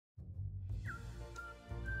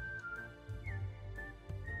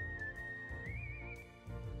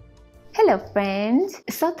Hello friends!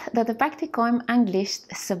 Sot do të praktikojmë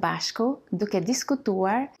anglisht së bashku duke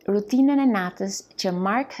diskutuar rutinën e natës që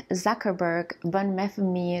Mark Zuckerberg bën me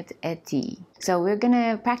fëmijët e tij. So we're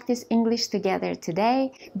gonna practice English together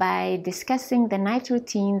today by discussing the night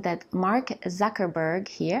routine that Mark Zuckerberg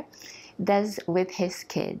here does with his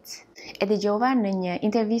kids. E dëgjova në një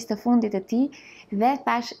intervistë të fundit të tij dhe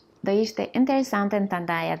thash do ishte interesante ta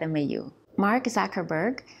ndaja edhe me ju. Mark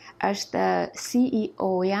Zuckerberg është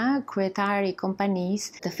CEO-ja, kryetari i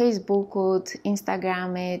kompanisë të Facebookut,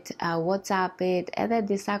 Instagramit, WhatsAppit, edhe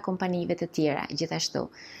disa kompanive të tjera, gjithashtu.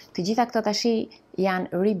 Të gjitha këto tashi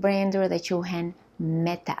janë rebrandur dhe quhen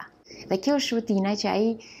Meta. Dhe kjo është rutina që ai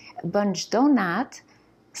bën çdo natë,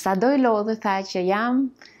 sado i lodhë tha që jam,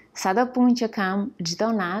 sado punë që kam,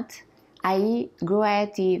 çdo natë, ai, gruaja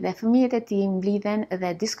e tij dhe fëmijët e tij mblidhen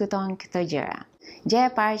dhe diskutojnë këto gjëra. Gjëja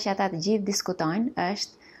e parë që ata të gjithë diskutojnë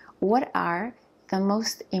është what are the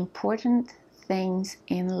most important things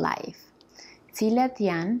in life? Cilat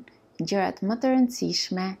janë gjërat më të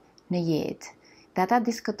rëndësishme në jetë? Dhe ata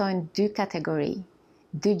diskutojnë dy kategori,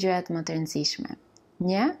 dy gjërat më të rëndësishme.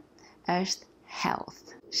 Një është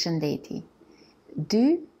health, shëndeti.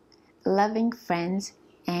 Dy, loving friends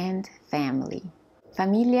and family.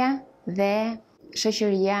 Familja dhe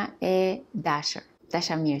shoqëria e dashur,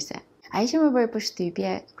 dashamirëse. Ai që më bëri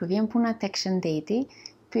përshtypje kur vjen puna tek shëndeti,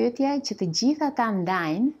 pyetja që të gjithë ata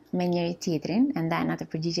ndajnë me njëri tjetrin, ndajnë atë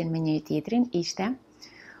përgjigjen me njëri tjetrin, ishte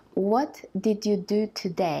what did you do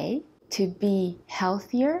today to be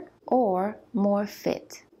healthier or more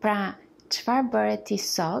fit? Pra, çfarë bëre ti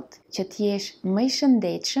sot që të jesh më i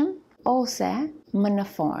shëndetshëm ose më në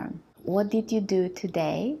formë? What did you do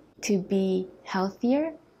today to be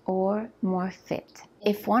healthier or more fit?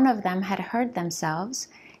 If one of them had hurt themselves,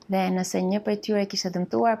 dhe nëse një prej tyre kishte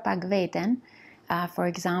dëmtuar pak veten, for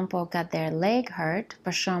example, got their leg hurt,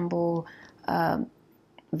 për shembull,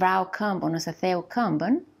 vrau këmbën ose theu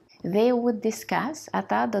këmbën, they would discuss,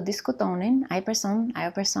 ata do diskutonin,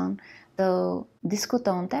 ajo person do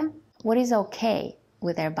diskutonte what is okay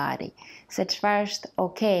with their body, se çfarë është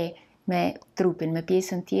okay me trupin, me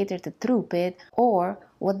pjesën tjetër të trupit, or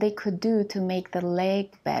what they could do to make the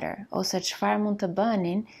leg better, ose çfarë mund të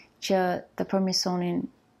bënin që të përmirësonin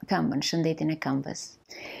këmbën, shëndetin e këmbës.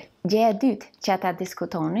 Gjëja e dytë që ata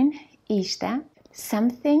diskutonin ishte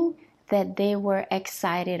something that they were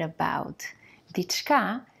excited about.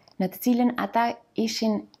 Diçka në të cilën ata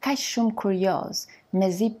ishin kaq shumë kurioz,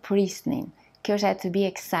 mezi prisnin. Kjo është to be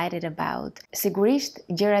excited about. Sigurisht,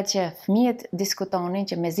 gjërat që fëmijët diskutonin,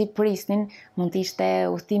 që mezi prisnin, mund të ishte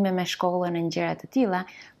udhëtime me shkollën e gjëra të tilla,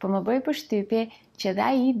 por më bëri përshtypje që dhe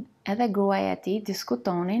ai edhe gruaja e tij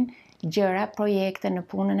diskutonin gjëra, projekte në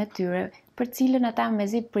punën e tyre, për cilën ata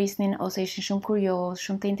mezi prisnin ose ishin shumë kurioz,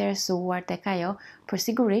 shumë të interesuar tek ajo, por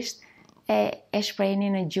sigurisht e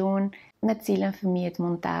shprehnin në gjuhën me të cilën fëmijët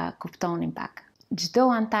mund ta kuptonin pak. Çdo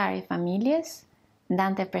antar i familjes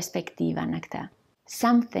ndante perspektiva në këtë.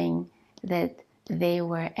 Something that they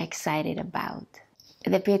were excited about.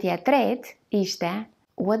 Dhe pyetja e tretë ishte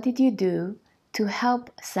what did you do to help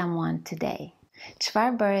someone today?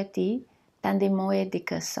 Çfarë bëre ti ta ndihmoje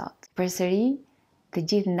dikë sot? Përsëri, të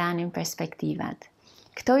gjithë ndanin perspektivat.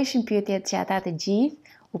 Këto ishin pyetjet që ata të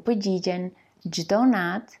gjithë u përgjigjen çdo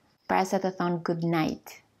natë para se të thonë good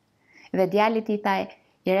night. Dhe djalit i tha,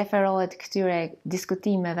 i referohet këtyre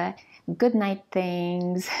diskutimeve, good night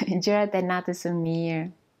things, gjërat e natës së mirë.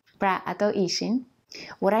 Pra, ato ishin,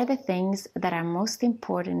 what are the things that are most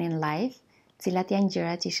important in life, cilat janë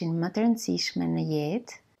gjërat që ishin më të rëndësishme në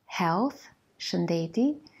jetë, health,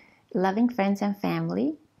 shëndeti, loving friends and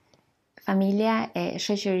family, familja e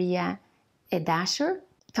shoqëria e dashur,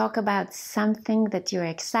 talk about something that you're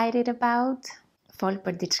excited about, fol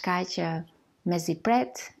për diçka që mezi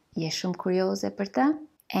pret, je shumë kurioze për të,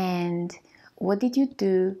 and what did you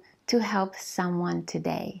do to help someone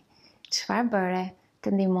today? Çfarë bëre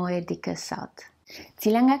të ndihmoje dikë sot?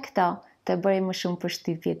 Cila nga këto të bëri më shumë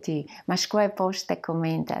përshtypje ty? Ma shkruaj poshtë te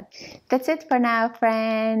komentet. That's it for now,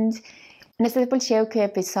 friends. Nëse të pëlqeu ky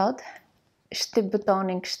episod, shtyp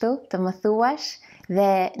butonin kështu të më thuash dhe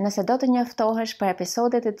nëse do të njoftohesh për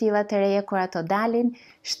episode të tilla të reja kur ato dalin,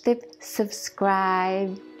 shtyp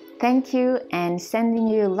subscribe. Thank you and sending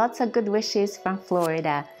you lots of good wishes from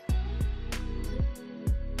Florida.